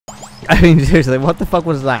I mean, seriously, what the fuck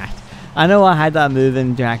was that? I know I had that move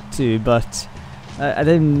in Jak 2, but I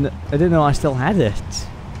didn't know I still had it.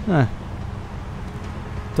 Huh.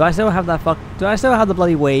 Do I still have that fuck? Do I still have the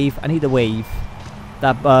bloody wave? I need the wave.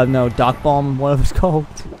 That no, Dark Bomb, whatever it's called.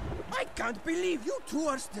 I can't believe you two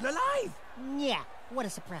are still alive. Yeah, what a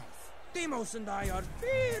surprise. Deimos and I are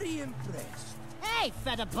very impressed. Hey,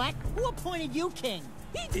 Featherbutt, who appointed you king?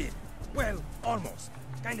 He did. Well, almost.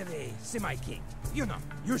 Kind of a semi-king. You know,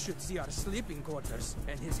 you should see our sleeping quarters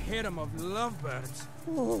and his harem of lovebirds.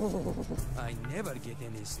 Oh, I never get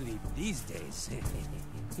any sleep these days.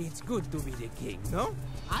 It's good to be the king, no?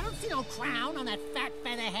 I don't see no crown on that fat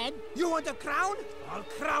featherhead. You want a crown? I'll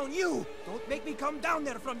crown you. Don't make me come down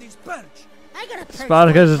there from this perch. I got a perch.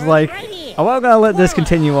 Spartacus is like, right I'm not gonna let this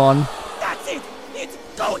continue on. That's it. It's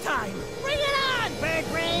go time. Bring it on, Bird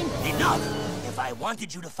Brain. Enough! If I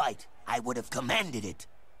wanted you to fight, I would have commanded it.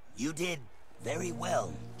 You did very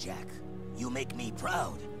well, Jak. You make me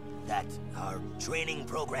proud that our training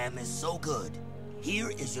program is so good.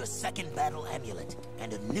 Here is your second battle amulet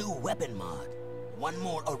and a new weapon mod. One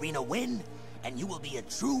more arena win, and you will be a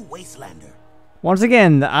true wastelander. Once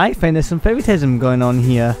again, I find there's some favoritism going on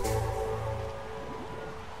here.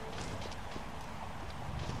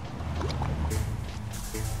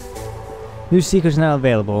 New secrets now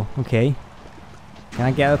available. Okay. Can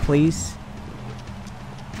I get her, please?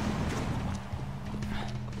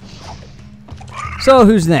 So,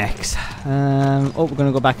 who's next? Oh, we're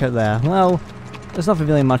gonna go back out there. Well, there's not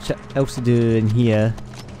really much else to do in here.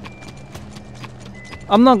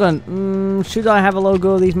 I'm not gonna... should I have a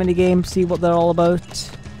logo of these minigames? See what they're all about?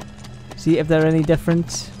 See if they're any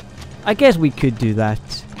different? I guess we could do that.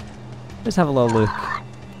 Let's have a little look.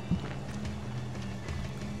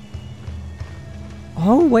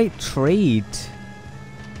 Oh, wait, trade.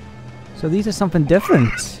 So these are something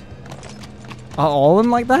different. Are all of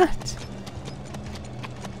them like that?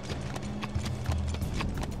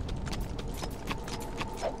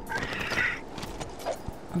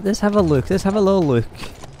 Let's have a look. Let's have a little look.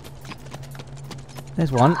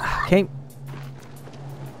 There's one. Okay.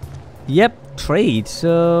 Yep, trade.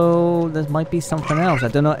 So there might be something else. I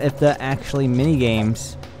don't know if they're actually mini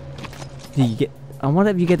games. Do you get? I wonder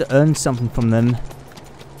if you get to earn something from them.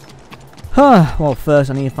 Huh. Well, first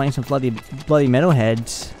I need to find some bloody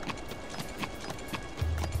metalheads.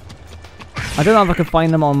 I don't know if I can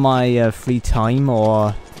find them on my free time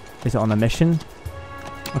or is it on a mission.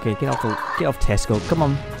 Okay, get off Tesco. Come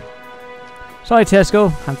on. Sorry,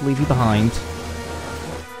 Tesco. Have to leave you behind.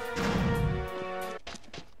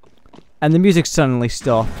 And the music suddenly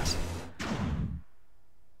stopped.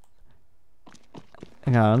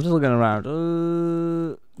 Hang on, I'm just looking around.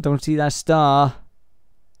 Don't see that star.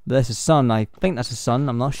 There's a sun. I think that's a sun.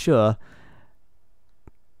 I'm not sure.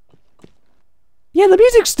 Yeah, the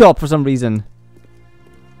music stopped for some reason.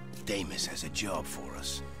 Deimos has a job for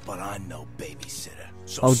us, but I'm no babysitter.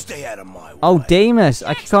 So stay out of my way. Oh, Deimos.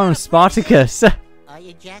 I keep calling him Spartacus. Are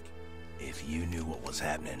you, Jak? If you knew what was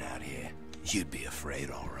happening out here, you'd be afraid,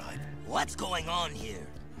 all right. What's going on here?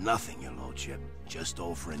 Nothing, your lordship. Just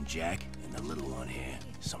offering Jak and the little one here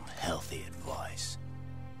some healthy advice.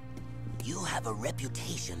 You have a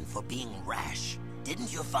reputation for being rash.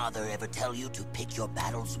 Didn't your father ever tell you to pick your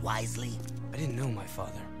battles wisely? I didn't know my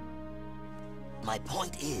father. My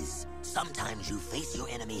point is, sometimes you face your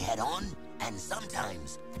enemy head-on, and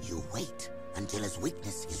sometimes you wait until his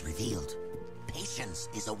weakness is revealed. Patience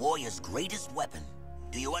is a warrior's greatest weapon.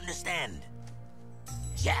 Do you understand?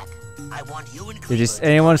 Jak, I want you and Cleaver. Does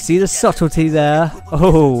anyone see the subtlety there?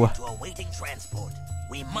 Oh. To awaiting transport.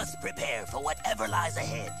 We must prepare for whatever lies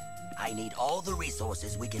ahead. I need all the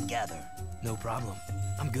resources we can gather. No problem.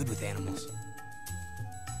 I'm good with animals.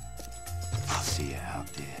 I'll see you out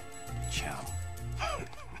there, chum.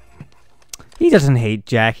 He doesn't hate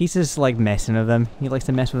Jak. He's just like messing with him. He likes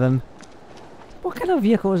to mess with him. What kind of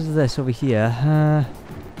vehicle is this over here?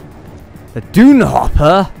 The Dune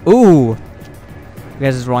Hopper. Ooh.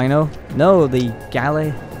 There's his Rhino. No, the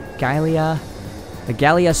Gallia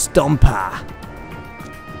Stomper.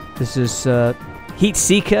 This is Heat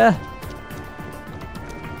Seeker.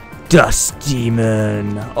 Dust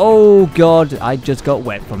Demon. Oh god, I just got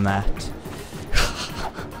wet from that.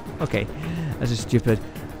 Okay, that's just stupid.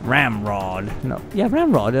 Ramrod. No, yeah,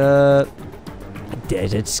 Ramrod.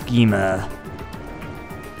 Desert Schemer.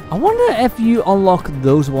 I wonder if you unlock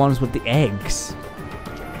those ones with the eggs.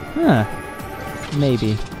 Huh.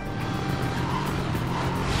 Maybe.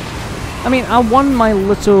 I mean, I won my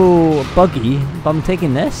little buggy, but I'm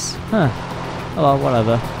taking this? Huh. Oh well,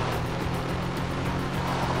 whatever.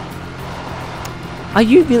 Are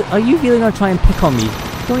you really gonna try and pick on me?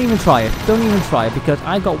 Don't even try it. Don't even try it, because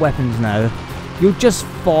I've got weapons now. You'll just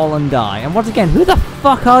fall and die. And once again, who the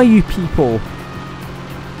fuck are you people?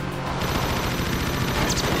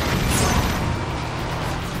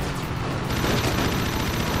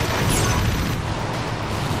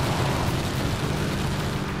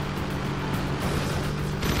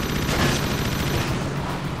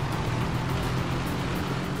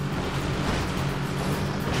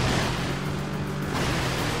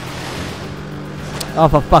 Oh,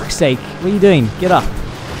 for fuck's sake. What are you doing? Get up.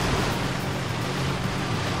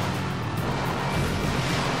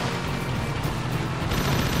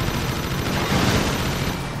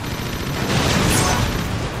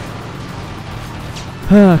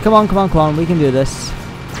 Come on, come on, come on. We can do this.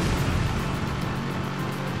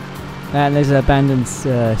 And there's an abandoned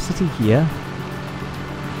city here.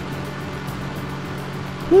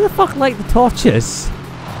 Who the fuck light the torches?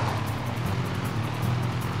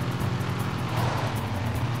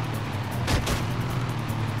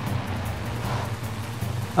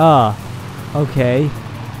 Ah, okay.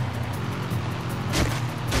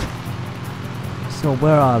 So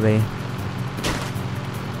where are they?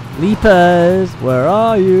 Leapers, where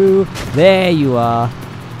are you? There you are.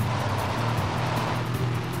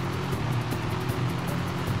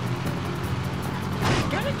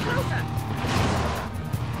 Getting closer.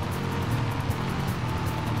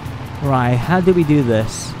 Right, how do we do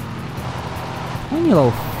this? Come on, you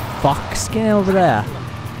little fucks, get over there.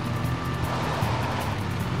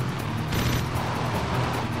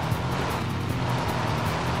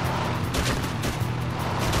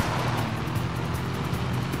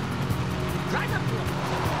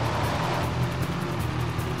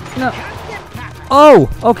 No. Oh,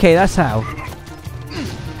 okay, that's how.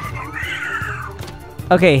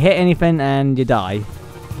 Okay, hit anything and you die.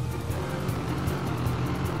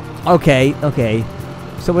 Okay, okay.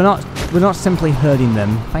 So we're not simply hurting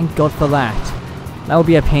them. Thank God for that. That would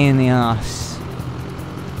be a pain in the ass.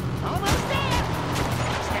 Almost there.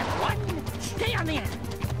 Step one, stay on the end.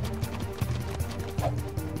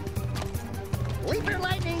 Leaper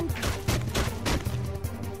lightning.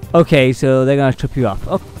 Okay, so they're gonna trip you up.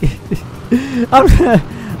 Okay.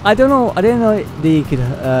 I don't know. I didn't know they could,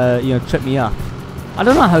 you know, trip me up. I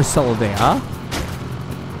don't know how solid they are.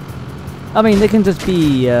 I mean, they can just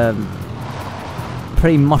be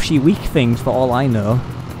pretty mushy, weak things for all I know.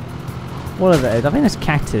 What are they? I think it's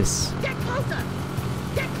cactus. Get closer.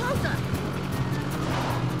 Get closer.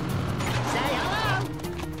 Say hello.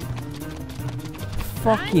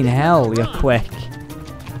 Fucking hell, you're quick.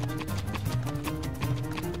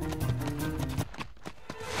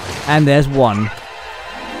 And there's one.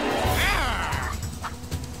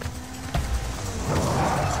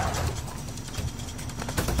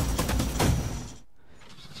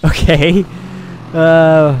 Okay.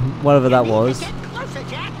 Whatever that was. Get closer,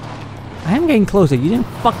 Jack. I am getting closer. You didn't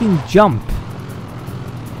fucking jump.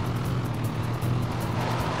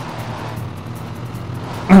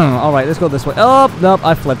 Alright, let's go this way. Oh, nope,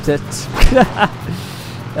 I flipped it.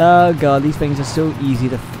 Oh god, these things are so easy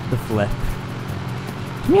to flip.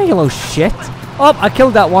 Come here, you little shit. Oh, I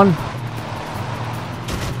killed that one.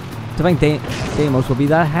 Do you think Deimos will be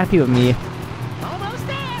that happy with me? Almost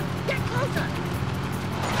there. Get closer.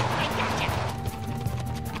 I gotcha.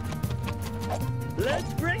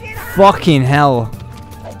 Let's bring it on. Fucking hell.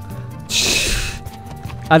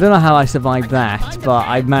 I don't know how I survived that, but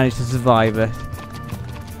I managed to survive it.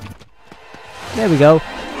 There we go.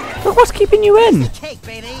 Look what's keeping you in. Cake,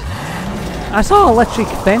 baby. I saw an electric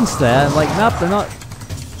fence there. I'm like, nope, they're not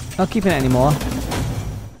keeping it anymore.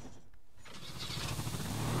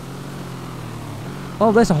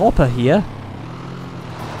 Oh, there's a hopper here.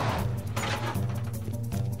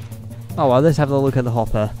 Oh well, let's have a look at the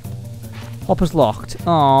hopper. Hopper's locked.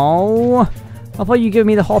 Oh, I thought you'd give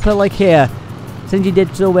me the hopper like here. Since you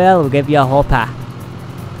did so well, we'll give you a hopper.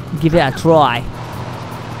 Give it a try.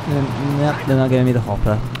 Nope, they're not giving me the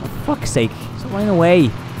hopper. For fuck's sake, stop running away.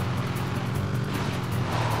 Get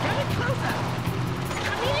closer.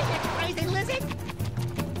 Come here, you crazy lizard.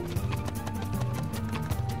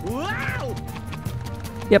 Wow.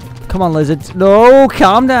 Yep, come on, lizards. No,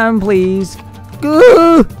 calm down, please.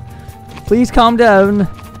 Goo! Please calm down.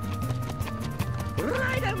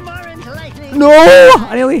 Ride 'em, orange lightning. No!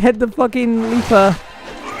 I nearly hit the fucking leaper.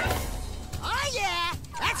 Oh yeah,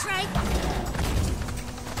 that's right.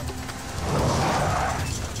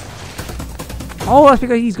 Oh, that's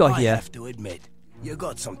because he's got I here. have to admit, you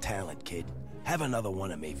got some talent, kid. Have another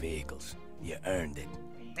one of me vehicles. You earned it.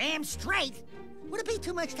 Damn straight. Would it be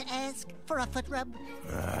too much to ask for a foot rub?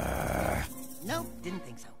 No, didn't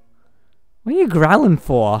think so. What are you growling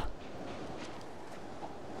for?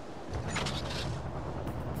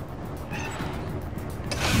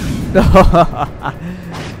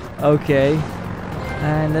 Okay.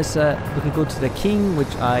 And let's we can go to the king,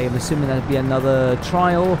 which I am assuming that'd be another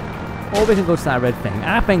trial. Or we can go to that red thing.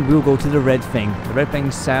 I think we'll go to the red thing. The red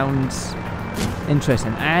thing sounds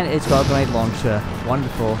interesting. And it's got a grenade launcher.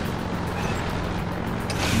 Wonderful.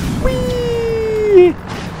 Whee!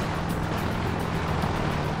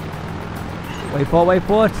 Wait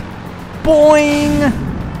for it. Boing!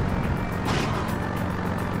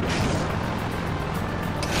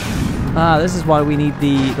 Ah, this is why we need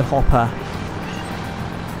the hopper.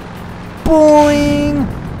 Boing!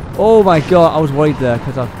 Oh my god, I was worried there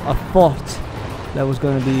because I thought there was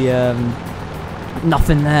going to be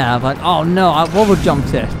nothing there. But oh no, I rubber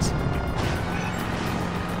jumped it.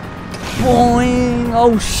 Boing!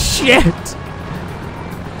 Oh shit!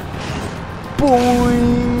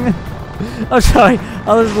 Boing! Oh sorry,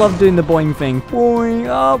 I just love doing the boing thing. Boing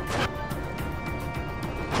up.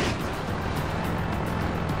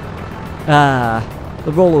 Ah,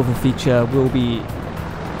 the rollover feature will be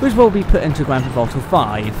put into Grand Theft Auto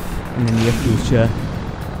 5 in the near future.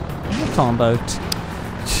 What am I talking about?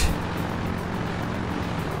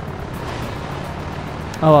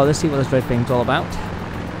 Oh well, let's see what this red thing's all about.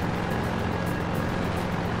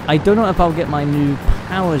 I don't know if I'll get my new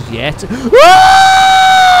powers yet.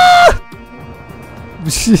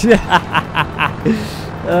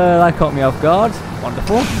 That caught me off guard.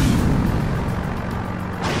 Wonderful.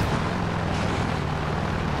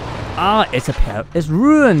 Ah, it's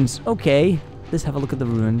ruins. Okay, let's have a look at the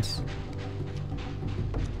ruins.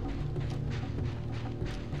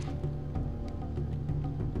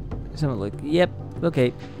 Let's have a look. Yep.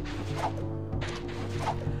 Okay.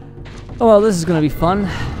 Oh well, this is gonna be fun.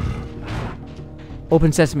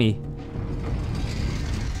 Open sesame.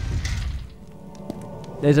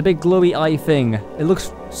 There's a big glowy eye thing. It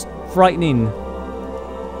looks frightening.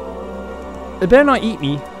 It better not eat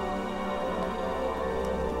me.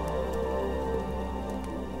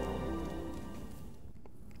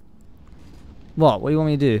 What? What do you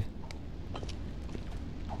want me to do?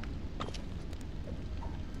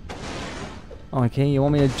 Okay, you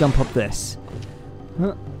want me to jump up this?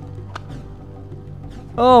 Huh?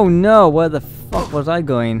 Oh no, where the fuck was I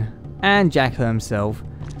going? And Jack hurt himself.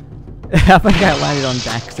 I think I landed on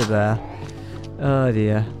Daxter there. Oh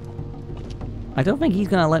dear. I don't think he's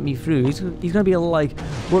gonna let me through. He's gonna be like,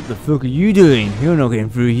 what the fuck are you doing? You're not getting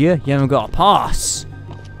through here. You haven't got a pass.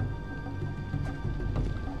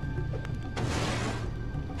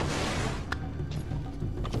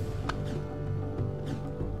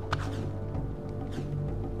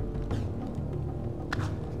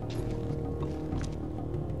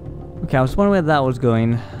 Okay, I was wondering where that was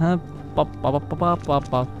going.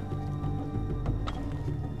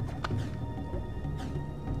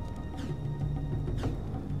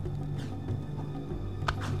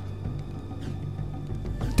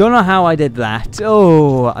 Don't know how I did that.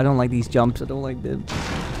 Oh, I don't like these jumps. I don't like them.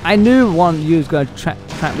 I knew one of you was going to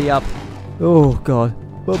trap me up. Oh, God.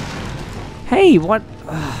 Oh. Hey, what?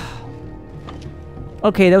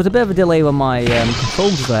 Okay, there was a bit of a delay with my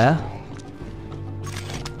controls there.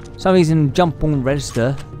 Some reason jump won't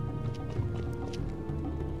register.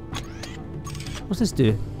 What's this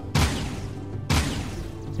do?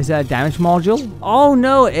 Is that a damage module? Oh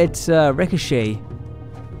no, it's ricochet.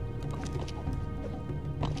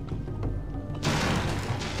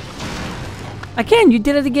 Again, you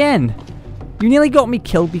did it again. You nearly got me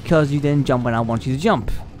killed because you didn't jump when I want you to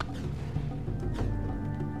jump.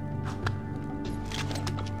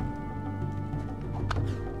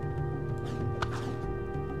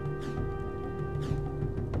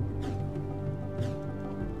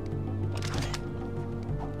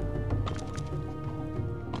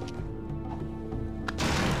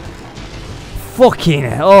 Fucking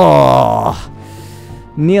oh,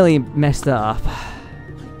 nearly messed that up.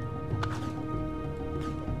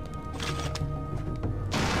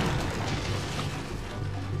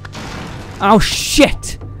 Oh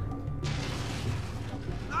shit!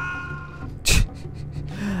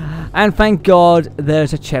 And thank God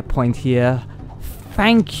there's a checkpoint here.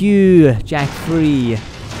 Thank you, Jack 3.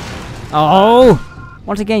 Oh!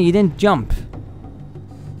 Once again, you didn't jump.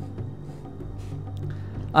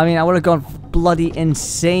 I mean, I would have gone bloody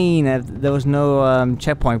insane if there was no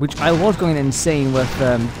checkpoint, which I was going insane with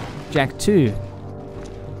Jack 2.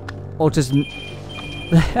 Or just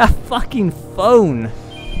a fucking phone.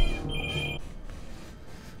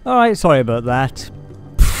 Alright, sorry about that.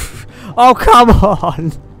 Oh, come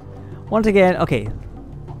on! Once again, okay.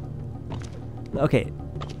 Okay.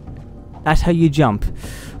 That's how you jump.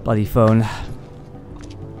 Bloody phone.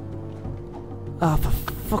 Oh, for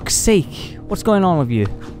fuck's sake. What's going on with you?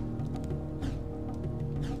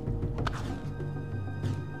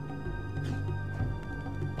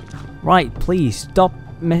 Right, please stop.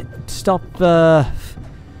 Stop.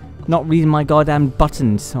 Not reading my goddamn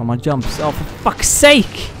buttons on my jumps. Oh, for fuck's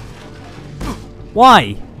sake!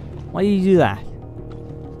 Why? Why did you do that?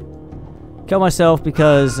 Kill myself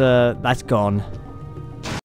because that's gone.